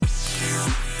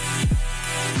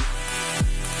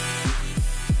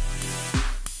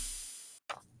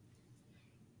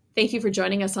Thank you for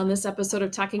joining us on this episode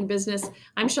of Talking Business.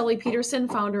 I'm Shelley Peterson,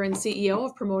 founder and CEO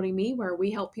of Promoting Me, where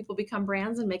we help people become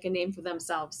brands and make a name for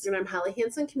themselves. And I'm Holly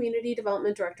Hansen, Community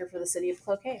Development Director for the City of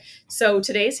Cloquet. So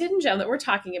today's hidden gem that we're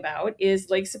talking about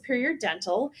is Lake Superior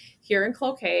Dental here in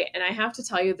Cloquet. And I have to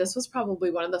tell you, this was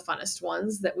probably one of the funnest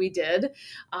ones that we did.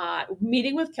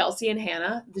 Meeting with Kelsey and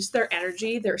Hannah, just their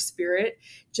energy, their spirit,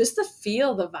 just the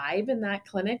feel, the vibe in that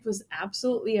clinic was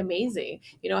absolutely amazing.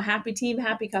 You know, happy team,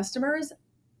 happy customers.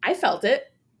 I felt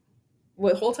it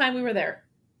the whole time we were there.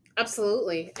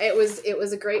 Absolutely. It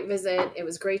was a great visit. It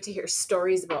was great to hear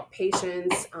stories about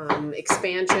patients,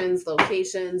 expansions,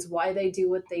 locations, why they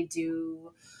do what they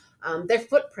do, their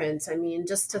footprint. I mean,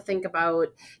 just to think about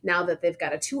now that they've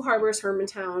got a Two Harbors,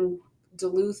 Hermantown,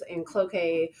 Duluth, and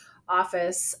Cloquet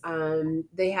office.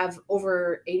 They have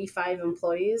over 85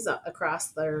 employees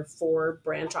across their 4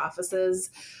 branch offices.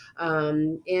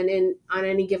 And on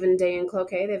any given day in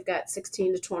Cloquet, they've got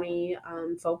 16 to 20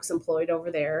 folks employed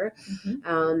over there.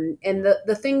 Mm-hmm. And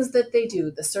the things that they do,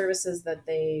 the services that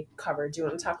they cover. Do you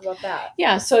want to talk about that?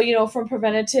 Yeah. So, from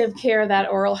preventative care, that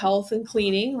oral health and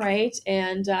cleaning, right?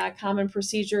 And common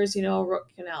procedures, root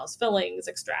canals, fillings,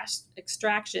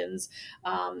 extractions,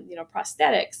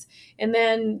 prosthetics. And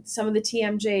then some of the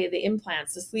TMJ, the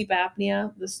implants, the sleep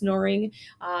apnea, the snoring.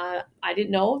 I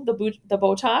didn't know the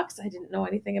Botox. I didn't know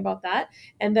anything about that.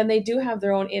 And then they do have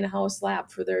their own in-house lab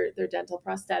for their dental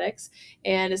prosthetics.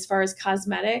 And as far as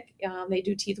cosmetic, they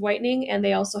do teeth whitening, and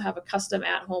they also have a custom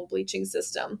at-home bleaching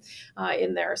system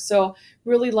in there. So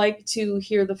really like to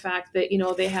hear the fact that,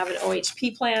 they have an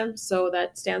OHP plan. So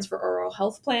that stands for Oral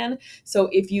Health Plan. So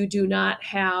if you do not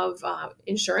have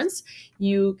insurance,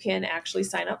 you can actually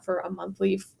sign up for a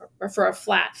monthly or for a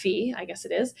flat fee, I guess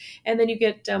it is. And then you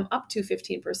get up to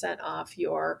 15% off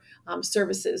your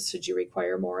services should you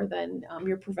require more than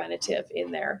your preventative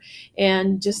in there.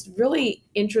 And just really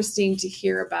interesting to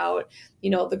hear about,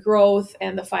 the growth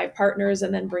and the 5 partners,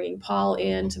 and then bringing Paul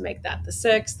in to make that the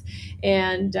 6th.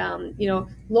 And,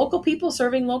 local people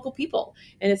serving local people.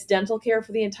 And it's dental care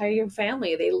for the entire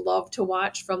family. They love to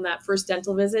watch from that first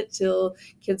dental visit till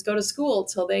kids go to school,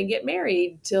 till they get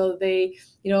married, till they,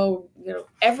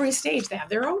 every stage they have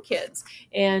their own kids.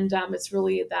 And it's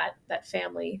really that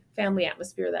family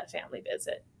atmosphere, that family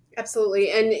visit.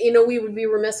 Absolutely. And, we would be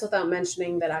remiss without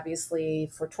mentioning that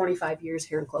obviously for 25 years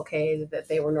here in Cloquet that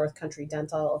they were North Country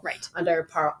Dental, right, under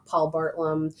Paul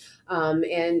Bartlam.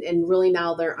 And really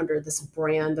now they're under this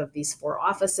brand of these 4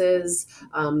 offices,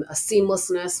 a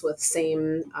seamlessness with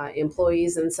same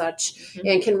employees and such, mm-hmm.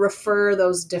 and can refer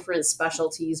those different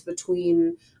specialties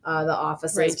between the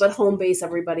offices, right, but home base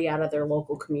everybody out of their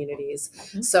local communities.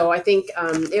 Mm-hmm. So I think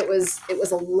it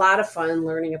was a lot of fun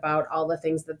learning about all the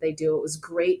things that they do. It was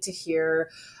great to hear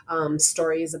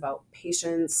stories about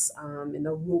patients and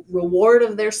the reward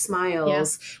of their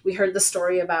smiles. Yeah. We heard the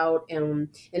story about an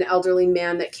elderly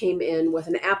man that came in with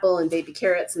an apple and baby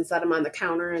carrots and set them on the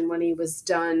counter. And when he was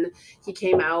done, he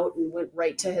came out and went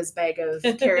right to his bag of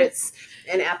carrots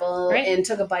and apple, right, and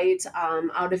took a bite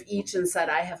out of each and said,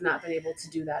 I have not been able to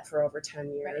do that for over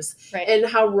 10 years. Right. And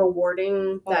how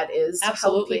rewarding that is to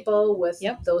help people with,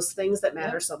 yep, those things that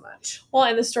matter, yep, so much. Well,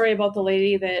 and the story about the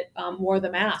lady that wore the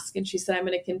mask, and she said, I'm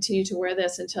going to continue to wear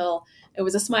this until it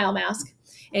was a smile mask.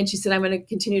 And she said, I'm going to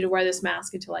continue to wear this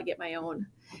mask until I get my own.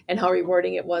 And how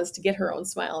rewarding it was to get her own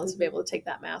smile and to be able to take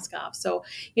that mask off. So,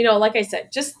 like I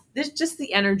said, just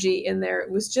the energy in there.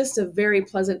 It was just a very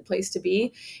pleasant place to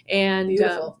be. And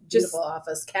beautiful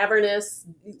office, cavernous,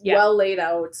 yeah, well laid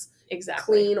out.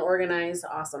 Exactly. Clean, organized,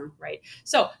 awesome. Right.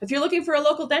 So if you're looking for a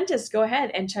local dentist, go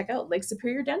ahead and check out Lake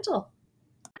Superior Dental.